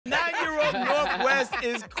West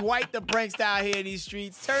is quite the prankster out here in these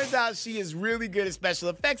streets. Turns out she is really good at special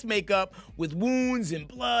effects makeup with wounds and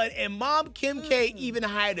blood. And Mom Kim K even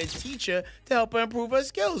hired a teacher to help her improve her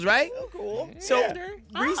skills, right? Oh, cool. So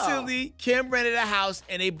recently, Kim rented a house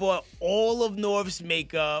and they bought all of North's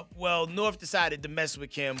makeup. Well, North decided to mess with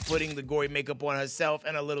Kim, putting the gory makeup on herself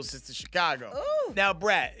and her little sister Chicago. Ooh. Now,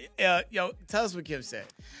 Brad, tell us what Kim said.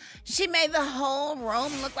 She made the whole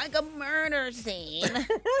room look like a murder scene.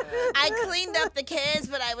 I cleaned up the kids,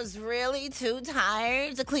 but I was really too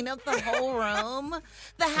tired to clean up the whole room.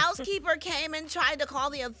 The housekeeper came and tried to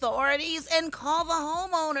call the authorities and call the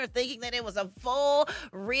homeowner, thinking that it was a full,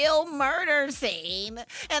 real murder scene.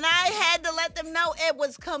 And I had to let them know it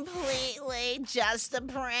was completely just a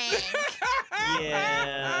prank.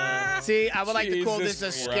 Yeah. See, I would like to call this a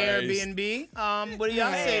Jesus scare Christ. B&B. What do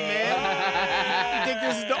y'all say, man? You think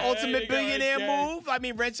this is the ultimate billionaire move? I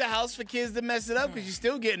mean, rent your house for kids to mess it up because you're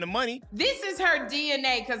still getting the money. This is her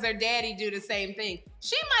DNA because her daddy do the same thing.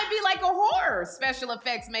 She might be like a horror special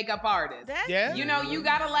effects makeup artist. Yeah? You know, you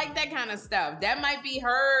gotta like that kind of stuff. That might be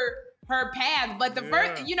her path. But the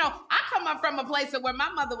first, I come up from a place where my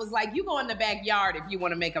mother was like, you go in the backyard if you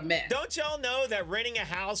want to make a mess. Don't y'all know that renting a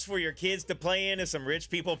house for your kids to play in is some rich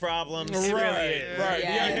people problems? Right, It really is. right.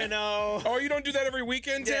 Yeah. You know? Oh, you don't do that every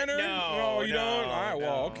weekend, Tanner? No, Oh, you don't? All right,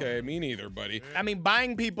 well, no. okay. Me neither, buddy. I mean,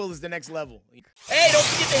 buying people is the next level. Hey, don't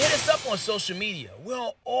forget to hit us up on social media. We're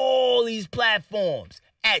on all these platforms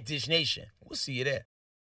at Dish Nation. We'll see you there.